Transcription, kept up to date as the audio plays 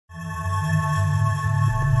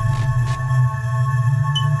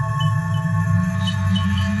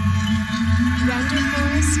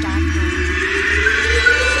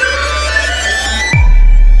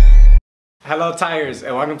Hello Tigers,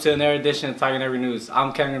 and welcome to another edition of Tiger Never News.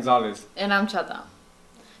 I'm Ken Gonzalez. And I'm Chata.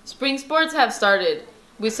 Spring sports have started.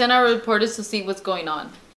 We sent our reporters to see what's going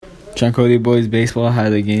on. Tranquility Boys Baseball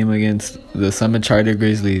had a game against the Summit Charter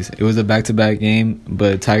Grizzlies. It was a back-to-back game,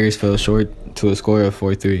 but Tigers fell short to a score of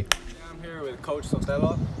 4-3. I'm here with Coach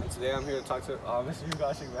Sotelo, and today I'm here to talk to Mr.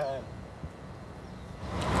 Yugashing Man.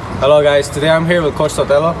 Hello guys, today I'm here with Coach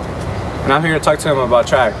Sotelo, and I'm here to talk to him about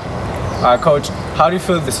track. Coach, how do you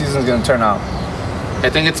feel the season's going to turn out?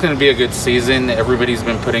 I think it's going to be a good season. Everybody's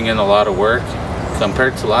been putting in a lot of work.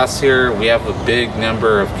 Compared to last year, we have a big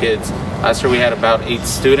number of kids. Last year we had about 8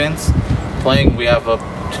 students playing. We have up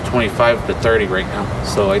to 25 to 30 right now.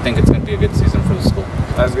 So I think it's going to be a good season for the school.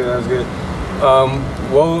 That's good, that's good.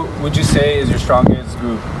 What would you say is your strongest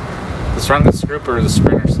group? The strongest group are the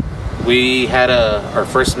sprinters. We had our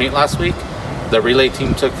first meet last week. The relay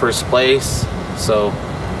team took first place. So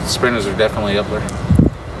the sprinters are definitely up there.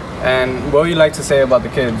 And what would you like to say about the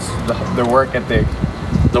kids, their work ethic?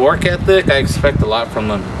 The work ethic, I expect a lot from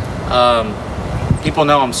them. People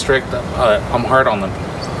know I'm strict, I'm hard on them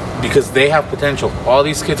because they have potential. All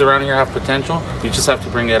these kids around here have potential. You just have to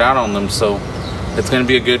bring it out on them. So it's going to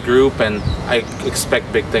be a good group, and I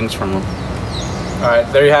expect big things from them. All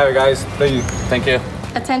right, there you have it, guys. Thank you. Thank you.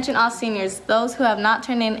 Attention all seniors, those who have not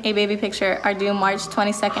turned in a baby picture are due March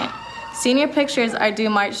 22nd. Senior pictures are due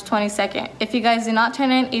March 22nd. If you guys do not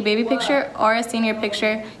turn in a baby picture or a senior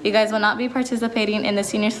picture, you guys will not be participating in the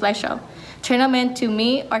senior slideshow. Turn them in to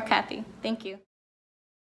me or Kathy. Thank you.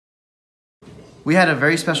 We had a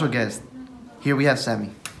very special guest. Here we have Sammy.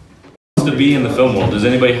 To be in the film world, does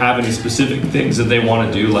anybody have any specific things that they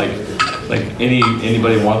want to do? Like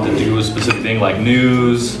anybody want to do a specific thing, like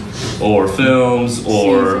news or films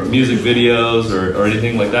or music videos or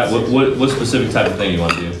anything like that? What specific type of thing you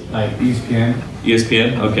want to do? Like ESPN.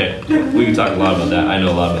 ESPN? Okay. We can talk a lot about that. I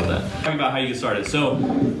know a lot about that. Talking about how you get started.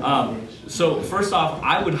 So first off,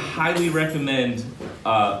 I would highly recommend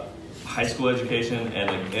high school education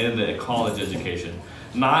and the college education.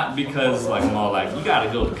 Not because like I'm all like, you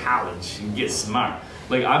gotta go to college and get smart.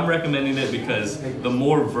 Like, I'm recommending it because the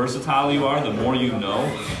more versatile you are, the more you know,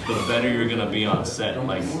 the better you're gonna be on set.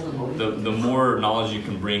 Like, the more knowledge you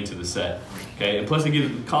can bring to the set. Okay, and plus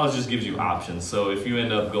college just gives you options. So if you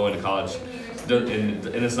end up going to college and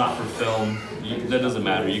it's not for film, that doesn't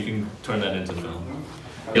matter. You can turn that into film.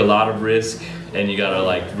 A lot of risk, and you gotta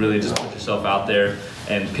like really just put yourself out there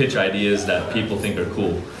and pitch ideas that people think are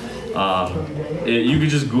cool. You could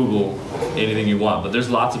just Google anything you want, but there's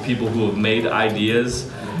lots of people who have made ideas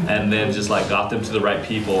and then just like got them to the right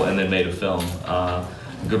people and then made a film.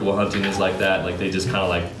 Good Will Hunting is like that. Like, they just kind of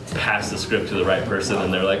like pass the script to the right person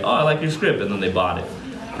and they're like, oh, I like your script, and then they bought it,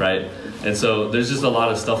 right? And so there's just a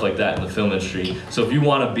lot of stuff like that in the film industry. So if you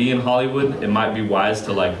want to be in Hollywood, it might be wise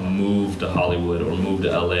to like move to Hollywood or move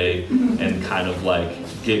to LA and kind of like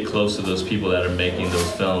get close to those people that are making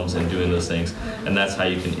those films and doing those things. And that's how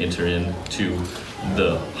you can enter into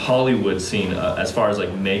the Hollywood scene as far as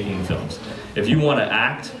like making films. If you want to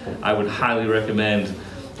act, I would highly recommend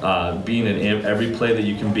being in every play that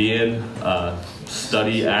you can be in,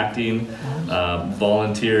 study acting,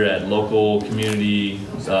 volunteer at local community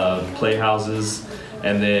playhouses,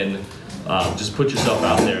 and then just put yourself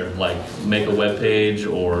out there. Like, make a web page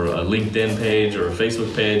or a LinkedIn page or a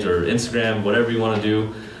Facebook page or Instagram, whatever you want to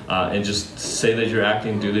do, and just say that you're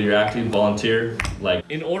acting, do that you're acting, volunteer. Like,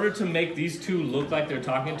 in order to make these two look like they're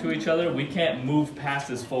talking to each other, we can't move past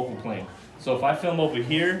this focal plane. So if I film over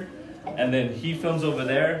here and then he films over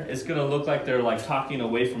there, it's gonna look like they're like talking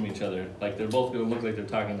away from each other. Like, they're both gonna look like they're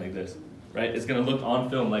talking like this, right? It's gonna look on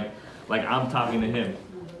film like I'm talking to him.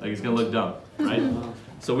 Like, it's gonna look dumb, right?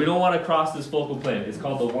 So we don't want to cross this focal plane. It's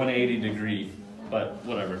called the 180 degree, but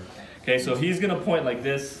whatever. Okay, so he's gonna point like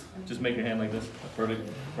this. Just make your hand like this. Perfect,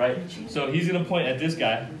 right? So he's gonna point at this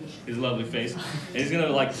guy, his lovely face, and he's gonna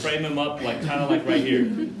like frame him up like kind of like right here,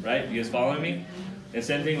 right? You guys following me? And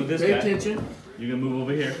same thing with this guy. Pay attention. You're gonna move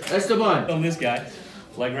over here. Esteban. On this guy,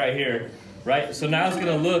 like right here, right? So now it's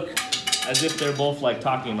gonna look as if they're both like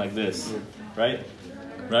talking like this, right?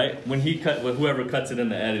 Right? When whoever cuts it in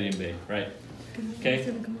the editing bay, right? Okay?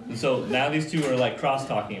 And so now these two are like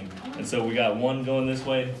cross-talking. And so we got one going this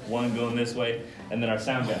way, one going this way, and then our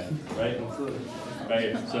sound guy, right? Right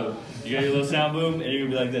here. So you got your little sound boom, and you're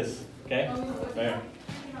gonna be like this, okay? Right here.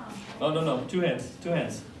 Oh, no, 2 hands, 2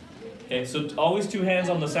 hands. Okay, so always 2 hands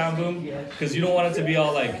on the sound boom, because you don't want it to be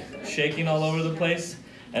all like shaking all over the place.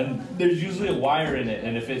 And there's usually a wire in it,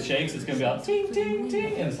 and if it shakes, it's gonna be all ting, ting,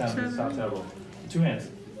 ting, and it sounds terrible. 2 hands.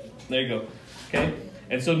 There you go. Okay?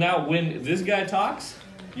 And so now when this guy talks,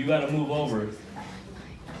 you gotta move over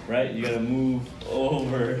right? You gotta move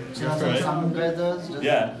over, right? Simon Grant does.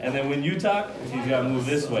 Yeah, and then when you talk, he's gotta move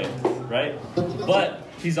this way, right? But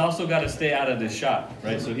he's also gotta stay out of this shot,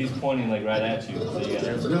 right? So he's pointing like right at you. So you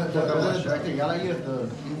gotta.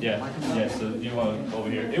 Yeah. So you want over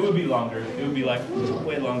here. It would be longer. It would be like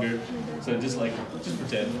way longer. So just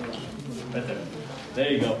pretend. Right there.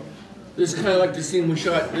 There you go. This is kind of like the scene we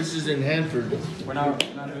shot. This is in Hanford. We're not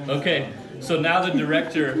doing Okay, so now the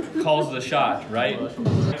director calls the shot, right?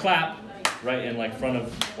 Clap, right, in like front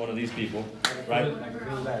of one of these people, right?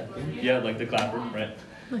 Yeah, like the clapper, right?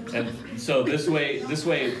 And so this way,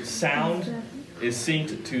 sound is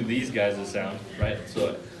synced to these guys' sound, right?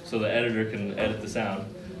 So the editor can edit the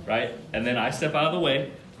sound, right? And then I step out of the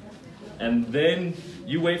way, and then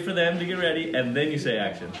you wait for them to get ready, and then you say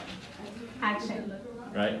action. Action.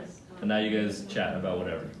 Right? And now you guys chat about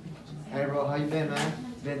whatever. Hey bro, how you been, man?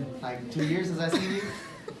 It's been like 2 years since I seen you.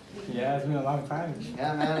 Yeah, it's been a long time.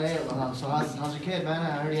 Yeah, man. Hey, so how's your kid, man?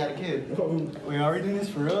 I heard you had a kid. We already doing this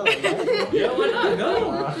for real? Yeah, why not? Go!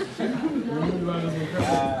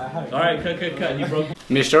 All right, cut. You broke.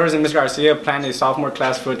 Miss Shores and Miss Garcia planned a sophomore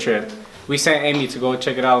class food trip. We sent Amy to go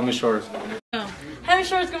check it out with Miss Shores. Hi, Miss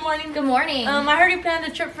Shores. Good morning. Good morning. I heard you planned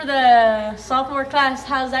a trip for the sophomore class.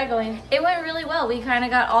 How's that going? It went really well. We kind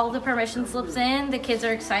of got all the permission slips in. The kids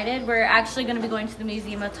are excited. We're actually going to be going to the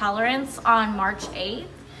Museum of Tolerance on March 8th.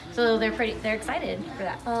 So they're excited for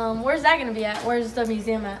that. Where's that going to be at? Where's the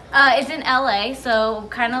museum at? It's in LA, so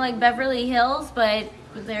kind of like Beverly Hills, but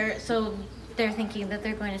they're thinking that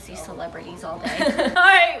they're going to see celebrities all day. All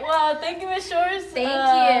right. Well, thank you, Miss Shores. Thank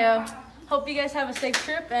you. Hope you guys have a safe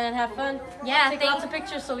trip and have fun. Yeah, Take lots of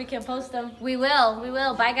pictures so we can post them. We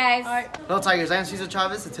will. Bye, guys. All right. Hello, Tigers. I am Cesar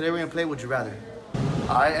Chavez, and today we're gonna play Would You Rather.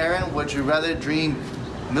 All right, Aaron. Would you rather drink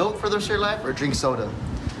milk for the rest of your life or drink soda?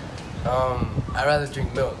 I'd rather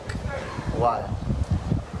drink milk. Why?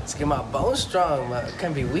 Let's get my bones strong, but I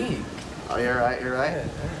can't be weak. Oh, you're right.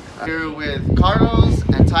 Here with Carlos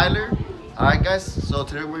and Tyler. All right, guys. So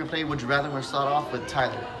today we're gonna play Would You Rather. We're gonna start off with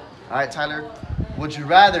Tyler. All right, Tyler. Would you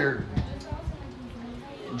rather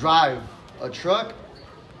drive a truck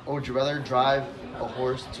or would you rather drive a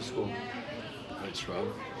horse to school? A truck.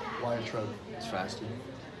 Why a truck? It's faster.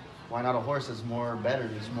 Why not a horse? It's more better.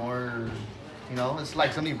 It's more, it's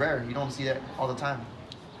like something rare. You don't see that all the time.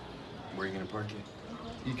 Where are you gonna park it?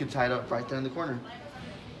 You could tie it up right there in the corner.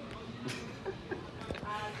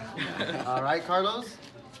 All right, Carlos.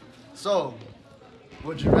 So,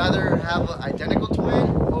 would you rather have an identical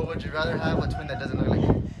twin or would you rather have a twin that doesn't look like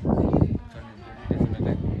you?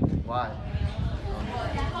 Why?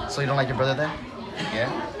 So you don't like your brother then? Yeah?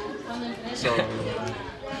 So,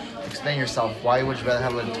 explain yourself. Why would you rather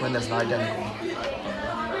have a twin that's not identical?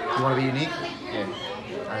 You want to be unique? Yeah.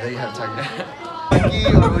 There you have Tiger. Monkey,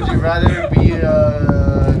 or would you rather be a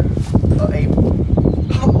ape?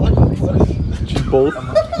 Both.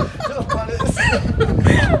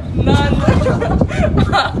 None.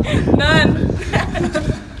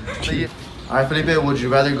 All right, Felipe, would you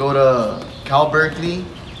rather go to Cal Berkeley,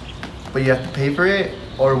 but you have to pay for it?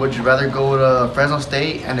 Or would you rather go to Fresno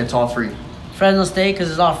State and it's all free? Fresno State, because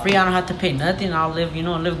it's all free. I don't have to pay nothing. I'll live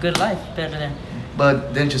a good life better than.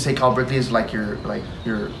 But didn't you say Cal Berkeley is like your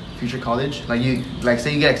future college? Say you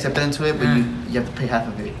get accepted into it, but you have to pay half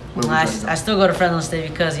of it. I still go to Fresno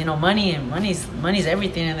State because money's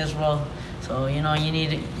everything in this world. So you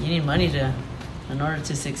need money in order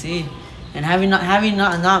to succeed. And having no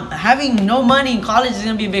money in college is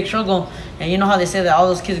gonna be a big struggle. And you know how they say that all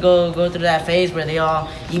those kids go through that phase where they all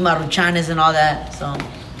eat maruchanes and all that. So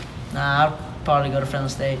I'll probably go to Fresno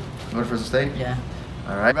State. Go to Fresno State? Yeah.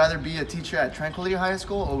 All right. Would you rather be a teacher at Tranquility High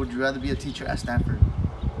School or would you rather be a teacher at Stanford?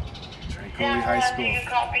 Tranquility High School.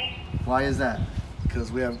 Why is that? Because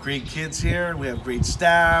we have great kids here, we have great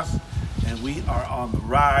staff, and we are on the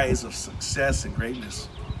rise of success and greatness.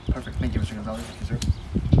 Perfect. Thank you, Mr. Gonzalez. Thank you, sir.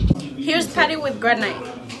 Here's Patty with Grad Night.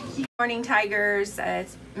 Good morning, Tigers.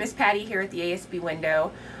 It's Miss Patty here at the ASB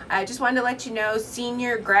window. I just wanted to let you know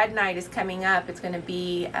Senior Grad Night is coming up. It's going to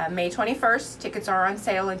be May 21st. Tickets are on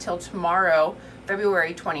sale until tomorrow,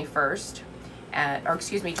 February 21st,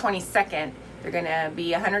 22nd. They're going to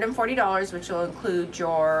be $140, which will include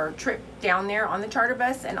your trip down there on the charter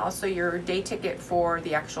bus and also your day ticket for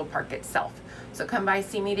the actual park itself. So come by,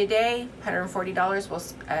 see me today. $140 will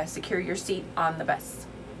secure your seat on the bus.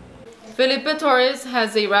 Felipe Torres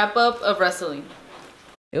has a wrap-up of wrestling.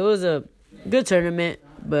 It was a good tournament,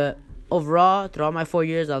 but overall, throughout my 4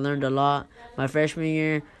 years, I learned a lot. My freshman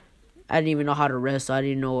year, I didn't even know how to wrestle. I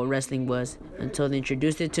didn't know what wrestling was until they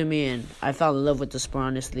introduced it to me, and I fell in love with the sport,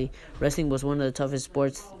 honestly. Wrestling was one of the toughest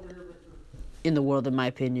sports in the world, in my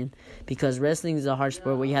opinion, because wrestling is a hard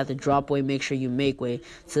sport where you have to drop weight, make sure you make weight.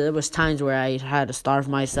 So there was times where I had to starve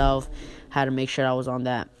myself, had to make sure I was on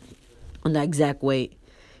that exact weight,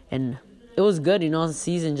 and it was good, the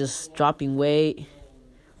season, just dropping weight,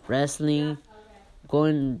 wrestling,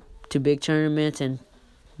 going to big tournaments, and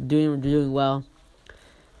doing well.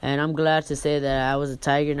 And I'm glad to say that I was a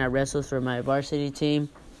Tiger and I wrestled for my varsity team.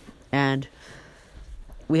 And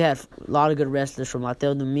we had a lot of good wrestlers from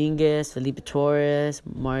Mateo Dominguez, Felipe Torres,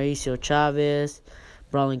 Mauricio Chavez,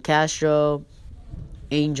 Brawlin Castro,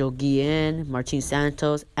 Angel Guillen, Martin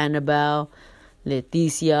Santos, Annabelle,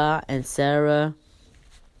 Leticia, and Sarah.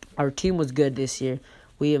 Our team was good this year.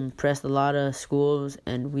 We impressed a lot of schools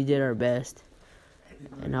and we did our best.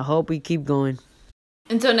 And I hope we keep going.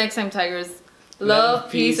 Until next time, Tigers. Love,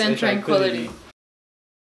 peace, and tranquility.